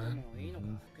cute, man. もういいのか。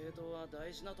系統は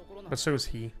大事なところな But so is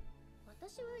he.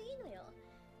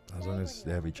 As long as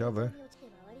they have each other.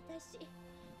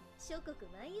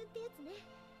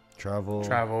 Travel.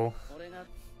 Travel. 俺が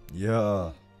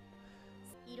Yeah.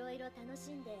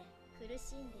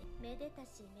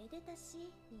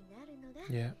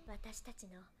 Yeah.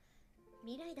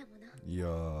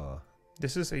 Yeah.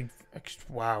 This is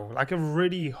wow, like a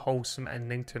really wholesome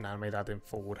ending to an anime that I didn't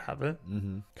thought would have it.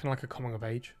 Mm-hmm. Kind of like a coming of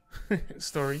age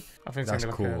story. I think it's That's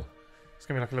gonna be like cool. it's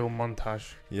gonna be like a little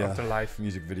montage Yeah. of the life.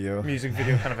 Music video. Music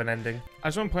video kind of an ending. I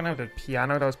just want to point out the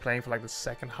piano that was playing for like the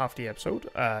second half of the episode,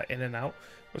 In and Out,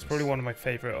 was probably one of my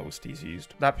favorite OSTs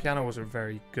used. That piano was a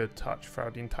very good touch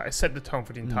throughout the entire. It set the tone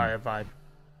for the entire vibe.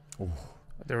 Oh.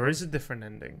 There is a different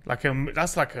ending.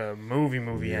 That's like a movie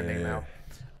Yeah, ending yeah. now.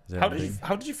 Is there How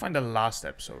anything? did you find the last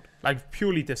episode? Like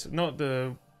purely this, not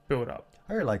the build up.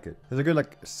 I really like it. It was a good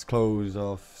like close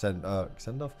off, send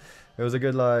off. It was a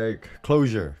good like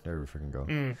closure. There we freaking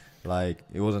go. Like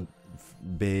it wasn't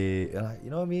big, like, you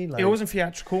know what I mean? Like, it wasn't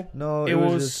theatrical. No, it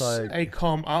was just like a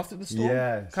calm after the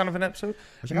storm kind of an episode.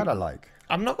 Which I kind of like.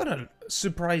 I'm not gonna,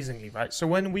 surprisingly, right? So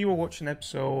when we were watching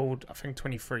episode, I think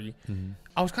 23,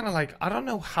 I was kind of like, I don't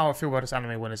know how I feel about this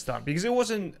anime when it's done, because it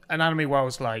wasn't an anime where I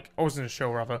was like, I wasn't a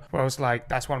show rather, where I was like,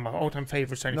 that's one of my all-time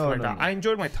favorites or anything like that. I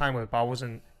enjoyed my time with it, but I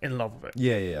wasn't in love with it.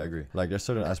 Yeah, I agree. Like there's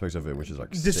certain aspects of it which is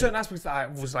like there's certain aspects that I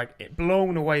was like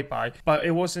blown away by, but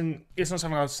it wasn't. It's not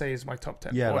something I would say is my top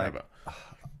 10. Yeah, or whatever.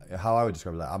 Like, how I would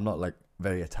describe it, like, I'm not like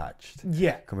very attached.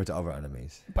 Yeah, compared to other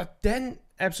animes. But then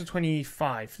episode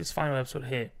 25, this final episode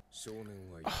here.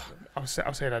 I'll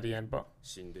say it at the end, but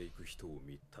there's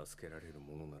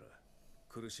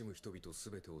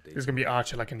gonna be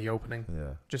Archer like in the opening,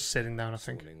 just sitting down, I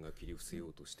think. Sitting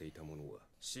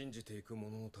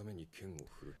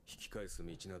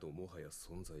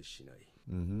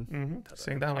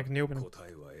down like in the opening.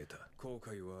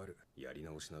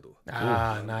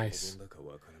 Ah, nice.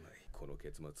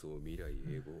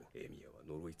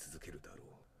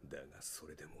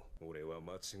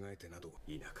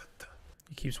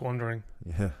 He keeps wondering.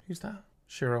 Yeah. Who's that?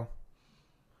 Shiro.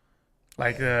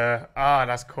 Like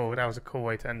that's cool. That was a cool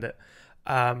way to end it.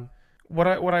 What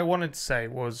I wanted to say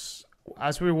was,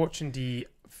 as we were watching the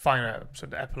final episode,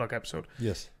 the epilogue episode,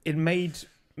 it made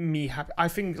me happy. I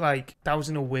think like that was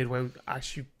in a weird way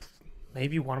actually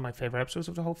maybe one of my favorite episodes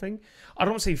of the whole thing. I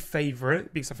don't want to say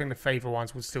favorite, because I think the favorite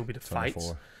ones would still be the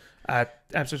 24. Fights.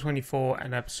 Episode 24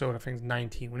 and episode I think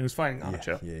 19 when he was fighting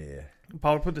Archer. Yeah. But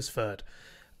I'll put this third,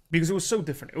 because it was so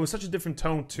different. It was such a different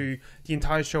tone to the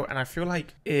entire show, and I feel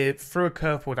like it threw a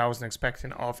curveball that I wasn't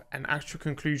expecting of an actual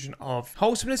conclusion of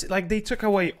wholesomeness. Like they took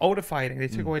away all the fighting, they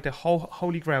took away the whole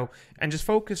holy grail, and just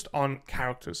focused on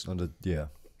characters. On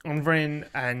Rin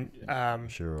and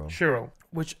Shiro.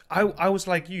 Which I was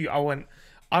like you.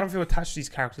 I don't feel attached to these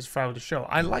characters throughout the show.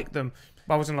 I like them,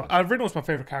 but I wasn't like... Rin was my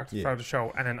favorite character throughout the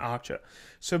show, and then Archer.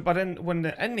 So, but then when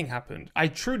the ending happened, I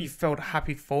truly felt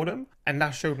happy for them, and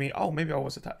that showed me, oh, maybe I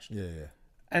was attached. Yeah.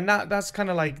 And that's kind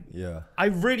of like... Yeah. I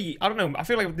don't know. I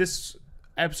feel like this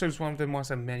episode is one of them ones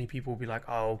that many people will be like,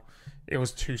 oh, it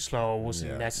was too slow,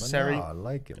 wasn't necessary. No, I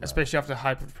like it, man. Especially after the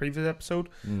hype of the previous episode.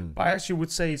 But I actually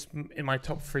would say it's in my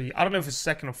top 3. I don't know if it's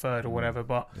second or third or whatever,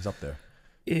 but... It's up there.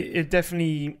 It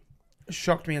definitely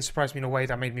shocked me and surprised me in a way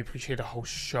that made me appreciate the whole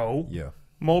show. Yeah.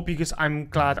 More because I'm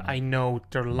glad I know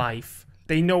their life.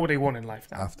 They know what they want in life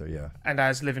now. And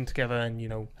as living together and,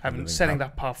 setting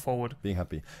that path forward. Being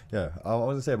happy. Yeah. I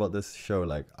want to say about this show,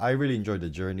 like, I really enjoyed the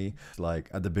journey. Like,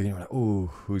 at the beginning, I'm like, oh,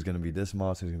 who's going to be this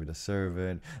master? Who's going to be the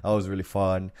servant? That was really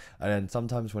fun. And then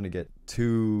sometimes when it get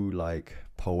too, like,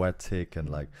 poetic and,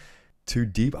 like, too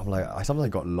deep, I'm like, I sometimes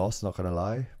got lost, not going to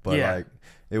lie. But, like,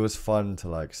 it was fun to,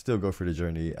 like, still go through the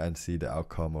journey and see the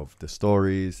outcome of the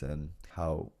stories and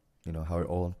how... how it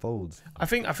all unfolds. I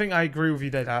think I agree with you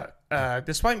there that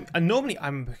despite normally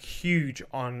I'm huge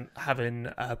on having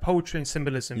poetry and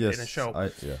symbolism in a show,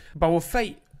 but with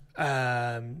Fate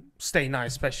Stay Night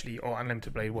especially, or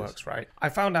Unlimited Blade Works, right? I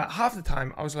found out half the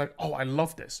time I was like, oh, I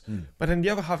love this, but then the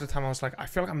other half of the time I was like, I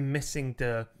feel like I'm missing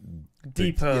the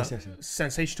deeper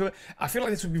sensation to it. I feel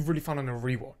like this would be really fun on a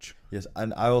rewatch. Yes,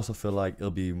 and I also feel like it'll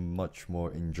be much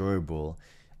more enjoyable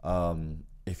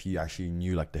if you actually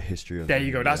knew like the history of there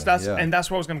you go. That's and that's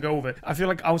what I was going to go over. I feel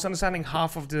like I was understanding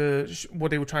half of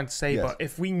what they were trying to say, but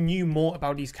if we knew more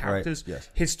about these characters,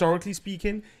 historically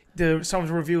speaking, some of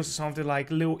the reveals, some of the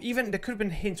like little, even there could have been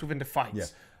hints within the fights. Yeah.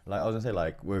 Like I was gonna say,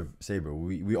 like with Saber,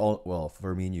 we all, well,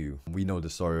 for me and you, we know the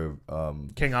story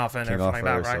of King Arthur and everything like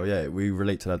that, right? So yeah, we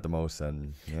relate to that the most,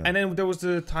 and and then there was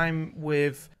the time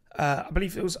with I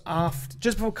believe it was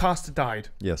just before Caster died.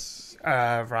 Yes.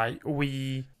 Right.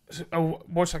 We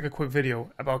watched like a quick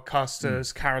video about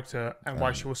Caster's character and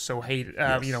why she was so hated.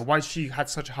 Why she had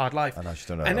such a hard life. And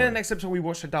then the next episode we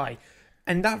watched her die,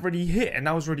 and that really hit, and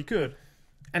that was really good.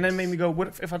 And then made me go,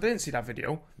 what if I didn't see that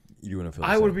video? You wouldn't feel.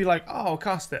 I would be like, oh,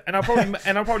 Caster, and I'll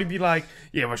probably be like,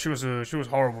 yeah, well, she was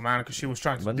horrible, man, because she was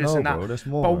trying to do this and that. Bro,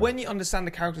 more. But when you understand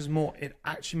the characters more, it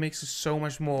actually makes it so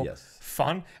much more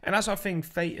fun. And that's why I think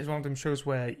Fate is one of them shows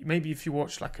where maybe if you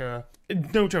watch like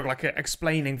no joke, like an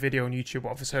explaining video on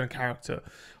YouTube of a certain character,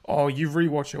 or you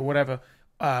rewatch it or whatever,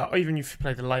 or even if you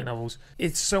play the light novels,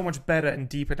 it's so much better and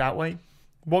deeper that way.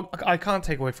 What I can't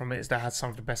take away from it is that it has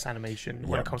some of the best animation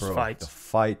when it comes to fights. The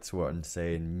fights were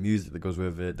insane. Music that goes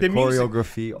with it. The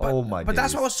choreography. But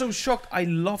that's why I was so shocked. I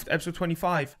loved episode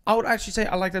 25. I would actually say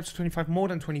I liked episode 25 more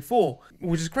than 24,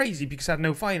 which is crazy because it had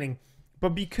no fighting.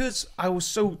 But because I was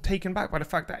so taken back by the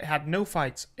fact that it had no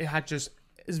fights, it had just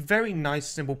is very nice,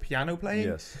 simple piano playing.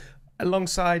 Yes.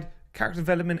 Alongside character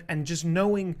development and just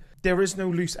knowing there is no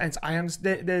loose ends. I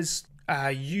understand there's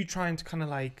you trying to kind of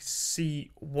like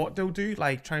see what they'll do,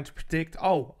 like trying to predict,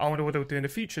 oh, I wonder what they'll do in the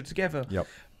future together. Yep.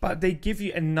 But they give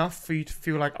you enough for you to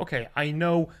feel like, okay, I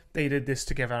know they did this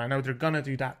together. I know they're gonna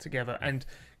do that together, and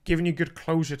giving you good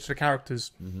closure to the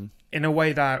characters in a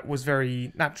way that was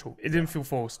very natural. It didn't feel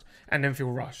forced and didn't feel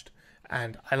rushed,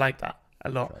 and I like that a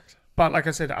lot. Correct. But like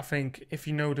I said, I think if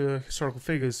you know the historical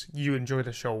figures, you enjoy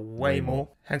the show way more.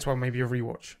 Hence why maybe a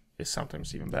rewatch is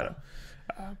sometimes even better.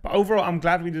 But overall, I'm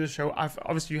glad we did the show.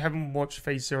 Obviously, you haven't watched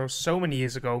Phase Zero so many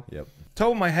years ago. Yep.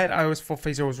 Top of my head, I always thought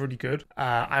Phase Zero was really good.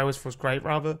 I always thought it was great,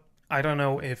 rather. I don't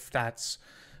know if that's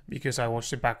because I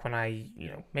watched it back when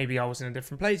maybe I was in a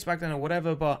different place back then or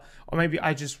whatever, or maybe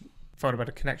I just thought about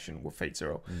a connection with Phase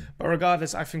Zero. But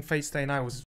regardless, I think Phase Stay Night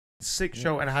was a sick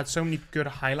show, and it had so many good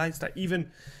highlights that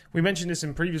even, we mentioned this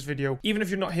in previous video, even if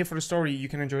you're not here for the story, you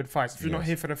can enjoy the fights. If you're not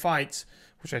here for the fights,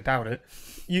 which I doubt it,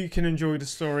 you can enjoy the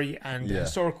story and the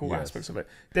historical aspects of it.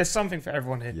 There's something for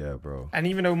everyone here. Yeah, bro. And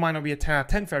even though it might not be a 10 out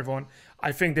of 10 for everyone,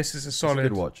 I think this is a solid, It's a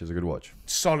good watch. It's a good watch.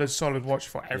 Solid watch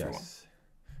for everyone. Yes.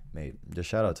 Mate, just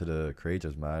shout out to the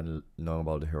creators, man, knowing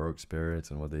about the heroic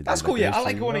spirits and what they do. That's cool, yeah. I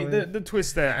like the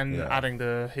twist there and adding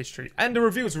the history. And the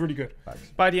reviews are really good. Facts.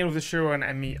 By the end of the show,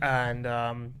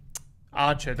 and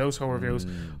Archer, those whole reviews.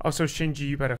 Also, Shinji,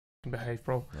 you better behave,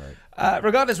 bro. Right.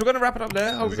 Regardless, we're going to wrap it up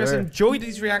there. Hope you guys sir. enjoyed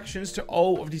these reactions to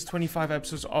all of these 25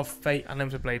 episodes of Fate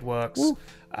Unlimited Blade Works.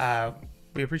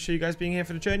 We appreciate you guys being here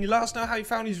for the journey. Let us know how you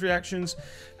found these reactions.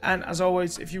 And as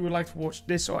always, if you would like to watch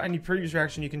this or any previous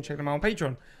reaction, you can check them out on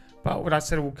Patreon. But with that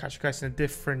said, we'll catch you guys in a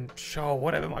different show,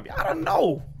 whatever it might be. I don't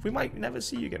know. We might never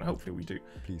see you again. Hopefully we do.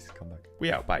 Please come back.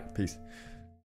 We out. Bye. Peace.